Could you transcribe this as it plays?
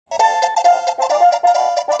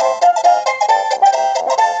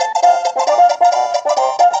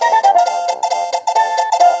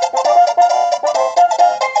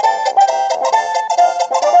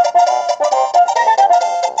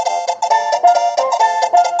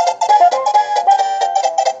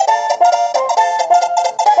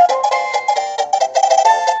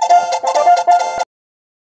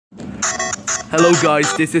Hello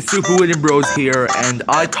guys, this is Super William Bros here, and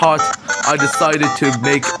I decided to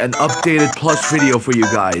make an updated plush video for you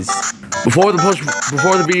guys. Before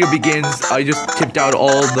the video begins, I just tipped out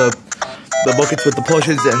all the buckets with the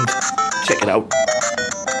plushes, and check it out.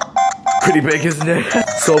 Pretty big, isn't it?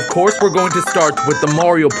 So of course we're going to start with the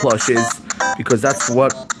Mario plushes, because that's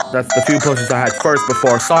the few plushes I had first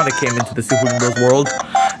before Sonic came into the Super William Bros world.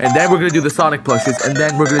 And then we're going to do the Sonic plushes, and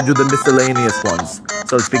then we're going to do the miscellaneous ones.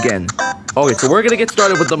 So let's begin. Okay, so we're going to get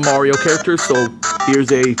started with the Mario character. So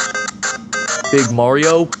here's a big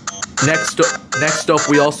Mario. Next up,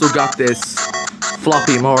 we also got this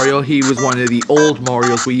floppy Mario. He was one of the old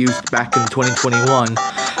Marios we used back in 2021.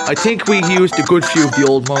 I think we used a good few of the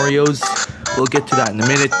old Marios. We'll get to that in a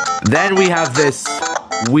minute. Then we have this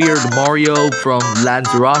weird Mario from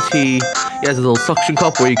Lanzarote. He has a little suction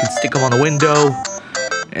cup where you can stick him on a window.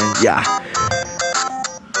 And yeah.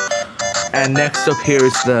 And next up here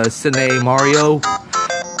is the Cine Mario.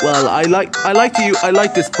 Well, I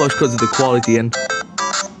like this plush because of the quality, and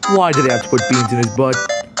why did they have to put beans in his butt?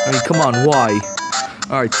 I mean, come on, why?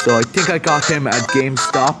 Alright, so I think I got him at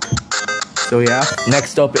GameStop. So yeah.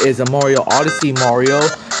 Next up is a Mario Odyssey Mario.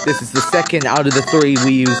 This is the second out of the three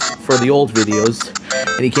we used for the old videos.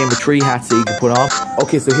 And he came with 3 hats that you can put on.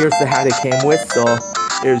 Okay, so here's the hat it came with. So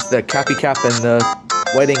here's the cappy cap and the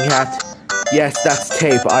wedding hat. Yes, that's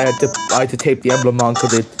tape. I had to tape the emblem on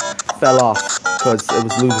because it fell off because it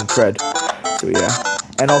was losing thread. So yeah.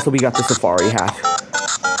 And also we got the safari hat.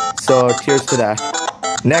 So cheers to that.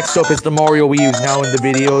 Next up is the Mario we use now in the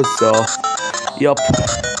videos. So yup.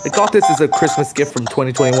 I got this as a Christmas gift from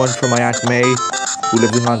 2021 from my Aunt May, who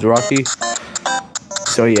lives in Lanzarote.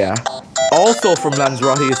 So yeah. Also from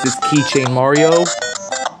Lanzarote is this keychain Mario.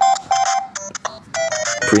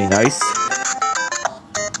 Pretty nice.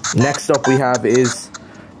 Next up we have is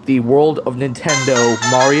the World of Nintendo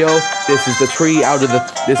Mario. This is the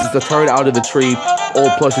third out of the 3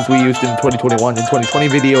 old plushes we used in 2021 and 2020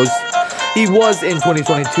 videos. He was in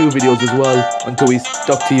 2022 videos as well, until we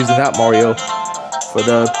stuck to using that Mario for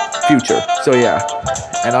the future. So yeah.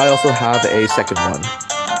 And I also have a second one.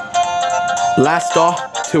 Last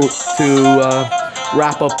off, to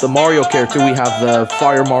wrap up the Mario character, we have the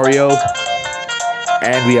Fire Mario.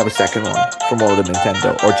 And we have a second one from World of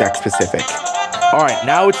Nintendo, or Jack Specific. Alright,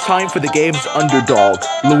 now it's time for the game's underdog,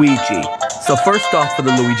 Luigi. So first off for the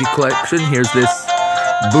Luigi collection, here's this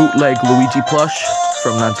bootleg Luigi plush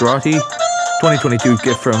from Lanzarote. 2022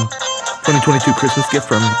 Christmas gift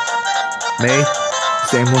from May.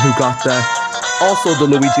 Same one who got that. Also the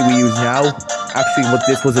Luigi we use now. Actually,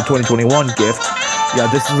 this was a 2021 gift. Yeah,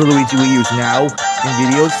 this is the Luigi we use now in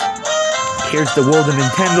videos. Here's the World of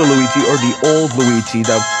Nintendo Luigi, or the old Luigi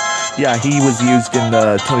that, yeah, he was used in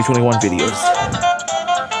the 2021 videos.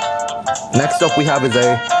 Next up we have is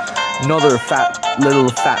another little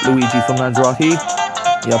fat Luigi from Lanzarote.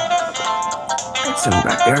 Yep. It's him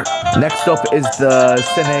back there. Next up is the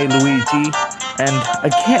Cine Luigi, and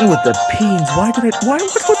again with the peens. What's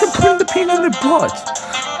with them putting the peens in their butt?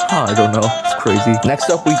 Huh, I don't know. It's crazy. Next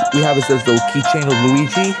up we have is this little keychain of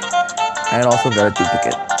Luigi, and also got a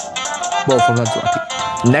duplicate. Well, from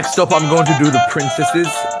Lanzarote. Next up, I'm going to do the princesses.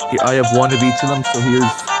 Here, I have one of each of them. So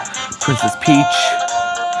here's Princess Peach.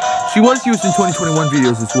 She was used in 2021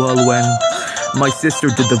 videos as well when my sister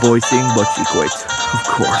did the voicing, but she quit, of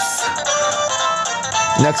course.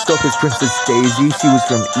 Next up is Princess Daisy. She was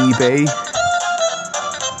from eBay.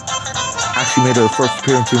 Actually made her first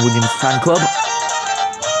appearance in William's fan club.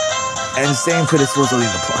 And same for this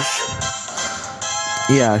Rosalina plush.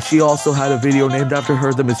 Yeah, she also had a video named after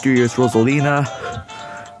her, the mysterious Rosalina.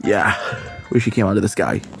 Yeah, where she came out of the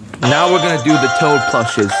sky. Now we're gonna do the Toad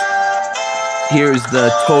plushes. Here's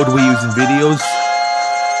the Toad we use in videos.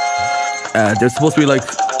 There's supposed to be like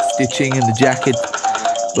stitching in the jacket,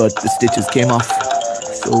 but the stitches came off,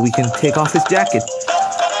 so we can take off his jacket.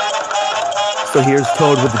 So here's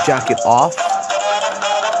Toad with the jacket off.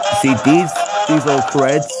 See, these little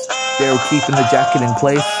threads, they were keeping the jacket in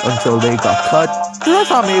place until they got cut. So I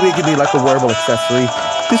thought maybe it could be like a wearable accessory.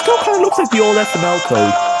 This Toad kind of looks like the old SML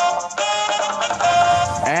Toad.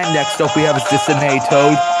 And next up we have the Cine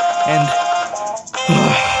Toad. And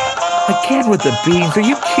again with the beans. Are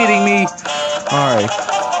you kidding me? Alright.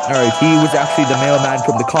 He was actually the mailman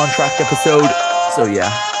from the contract episode. So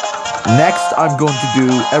yeah. Next I'm going to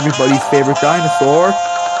do everybody's favorite dinosaur,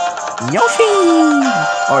 Yoshi.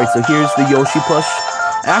 Alright, so here's the Yoshi plush.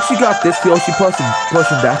 I actually got this Yoshi plush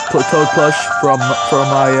and that Toad plush from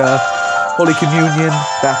my Holy Communion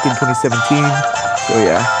back in 2017. So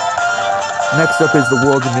yeah. Next up is the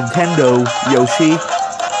World of Nintendo Yoshi.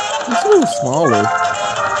 It's a little smaller.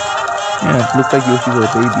 Yeah, it looks like Yoshi's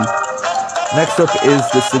little baby. Next up is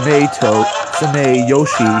the Sine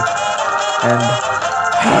Yoshi, and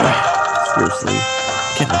seriously,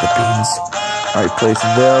 get rid of the beans. Alright, place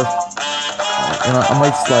him there. You know, I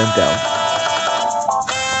might slide him down.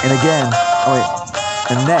 And again,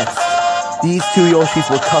 and next, these two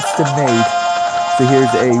Yoshis were custom made. So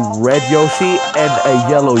here's a red Yoshi and a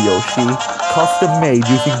yellow Yoshi, custom made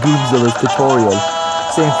using Goomzilla's tutorial.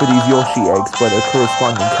 Same for these Yoshi eggs, but their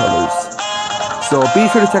corresponding colors. So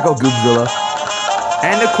be sure to check out Goomzilla.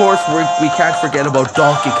 And of course, we can't forget about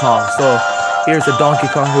Donkey Kong. So here's a Donkey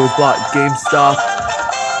Kong who was bought at GameStop.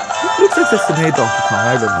 It looks like this is made Donkey Kong,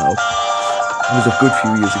 I don't know. It was a good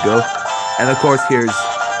few years ago. And of course, here's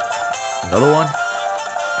another one.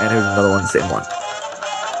 And here's another one, same one.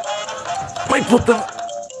 Wait,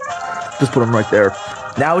 just put them right there.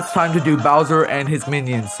 Now it's time to do Bowser and his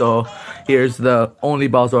minions. So here's the only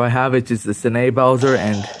Bowser I have, which is the Sine Bowser,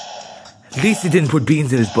 and at least he didn't put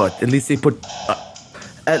beans in his butt. At least they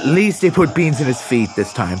put beans in his feet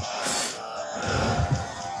this time.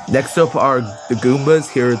 Next up are the Goombas.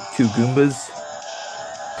 Here are two Goombas.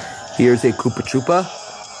 Here's a Koopa Troopa.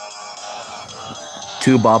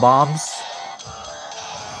 Two Bob-ombs.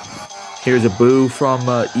 Here's a Boo from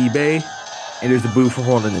eBay. And there's a Boo from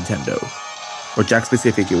World of Nintendo. Or Jack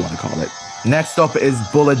Specific, you want to call it. Next up is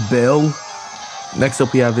Bullet Bill. Next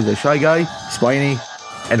up we have is a Shy Guy, Spiny,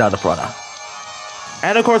 and now the Piranha.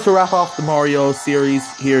 And of course, to wrap off the Mario series,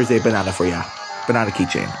 here's a banana for ya. Banana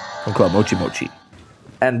keychain from Club Mochi Mochi.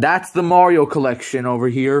 And that's the Mario collection over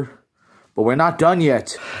here. But we're not done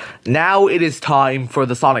yet. Now it is time for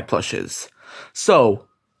the Sonic plushes. So,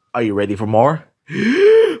 are you ready for more?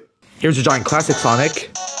 Here's a giant classic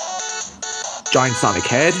Sonic. Giant Sonic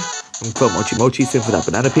head from Club Mochi Mochi, same for that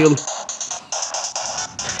banana peel.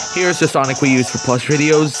 Here's the Sonic we use for plush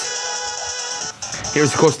videos.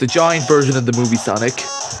 Here's of course the giant version of the movie Sonic.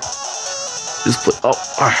 Just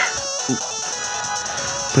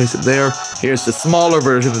place it there. Here's the smaller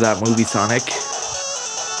version of that movie Sonic.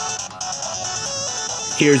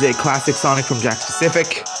 Here's a classic Sonic from Jack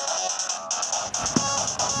Specific.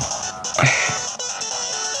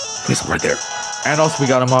 Place it right there. And also we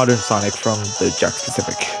got a modern Sonic from the Jack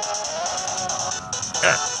Specific.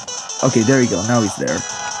 Okay, there you go. Now he's there.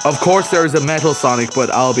 Of course, there's a metal Sonic, but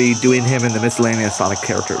I'll be doing him in the miscellaneous Sonic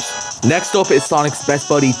characters. Next up is Sonic's best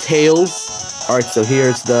buddy, Tails. Alright, so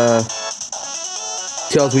here's the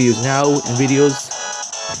Tails we use now in videos.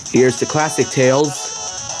 Here's the classic Tails,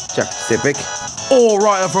 Jack Specific. Oh,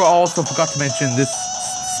 right, I also forgot to mention this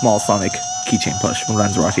small Sonic keychain plush from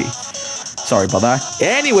Lanzarote. Sorry about that.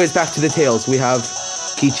 Anyways, back to the Tails. We have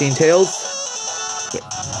keychain Tails.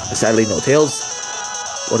 Sadly, no Tails.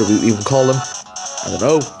 What do we even call them? I don't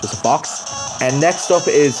know. Just a fox. And next up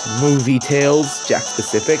is movie Tails, Jack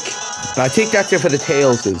Specific. And I think that's it for the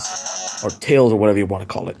Tailses. Or Tails, or whatever you want to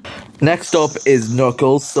call it. Next up is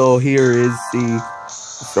Knuckles. So here is the...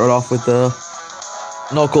 Start off with the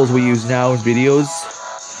Knuckles we use now in videos.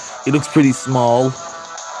 It looks pretty small.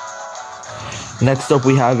 Next up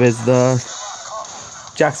we have is the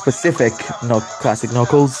Jack Specific classic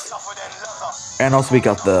Knuckles. And also we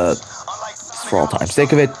got the, for all time's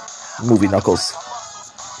sake of it, movie Knuckles.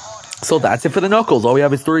 So that's it for the Knuckles. All we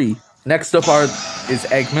have is 3. Next up is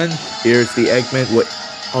Eggman. Here's the Eggman. Wait,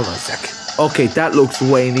 hold on a sec. Okay, that looks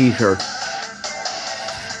way neater.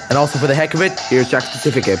 And also for the heck of it, here's Jack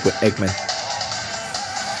Specific Eggman.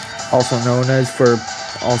 Also known as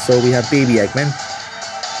we have Baby Eggman.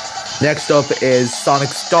 Next up is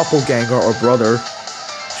Sonic's doppelganger or brother,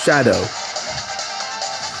 Shadow.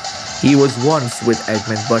 He was once with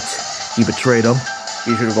Eggman, but he betrayed him.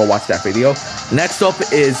 Be sure to go watch that video. Next up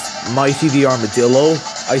is Mighty the Armadillo.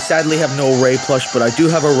 I sadly have no Ray plush, but I do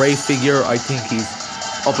have a Ray figure. I think he's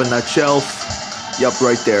up in that shelf. Yup,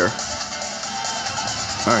 right there.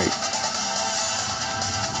 Alright.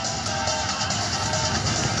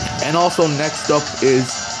 And also next up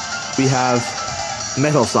is we have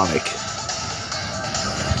Metal Sonic.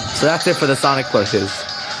 So that's it for the Sonic plushes.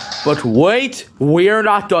 But wait, we're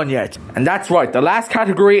not done yet. And that's right, the last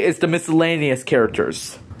category is the miscellaneous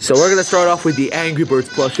characters. So we're gonna start off with the Angry Birds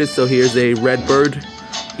plushes. So here's a red bird.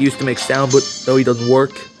 He used to make sound, but no, he doesn't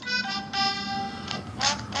work.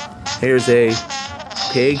 Here's a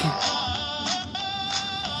pig.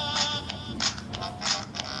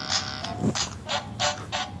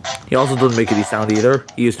 He also doesn't make any sound either.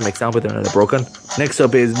 He used to make sound, but they're broken. Next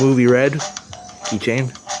up is Movie Red,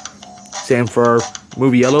 keychain. Same for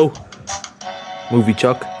Movie Yellow, Movie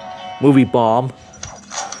Chuck, Movie Bomb,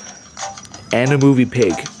 and a Movie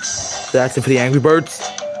Pig. So that's it for the Angry Birds.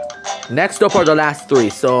 Next up are the last 3.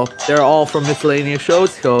 So they're all from miscellaneous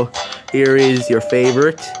shows. So here is your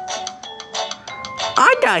favorite.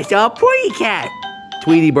 I saw a pretty cat.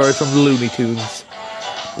 Tweety Bird from the Looney Tunes.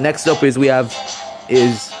 Next up is Mega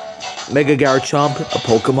Garchomp, a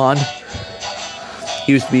Pokemon.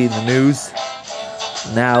 He used to be in the news.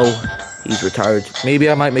 Now he's retired. Maybe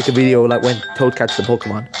I might make a video like when Toad catches the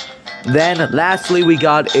Pokemon. Then lastly we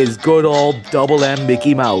got is good old Double M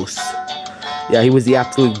Mickey Mouse. Yeah, he was the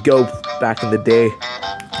absolute GOAT back in the day.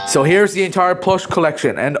 So here's the entire plush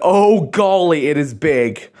collection, and oh golly, it is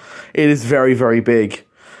big. It is very, very big.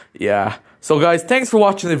 Yeah. So guys, thanks for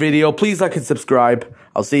watching the video. Please like and subscribe.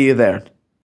 I'll see you there.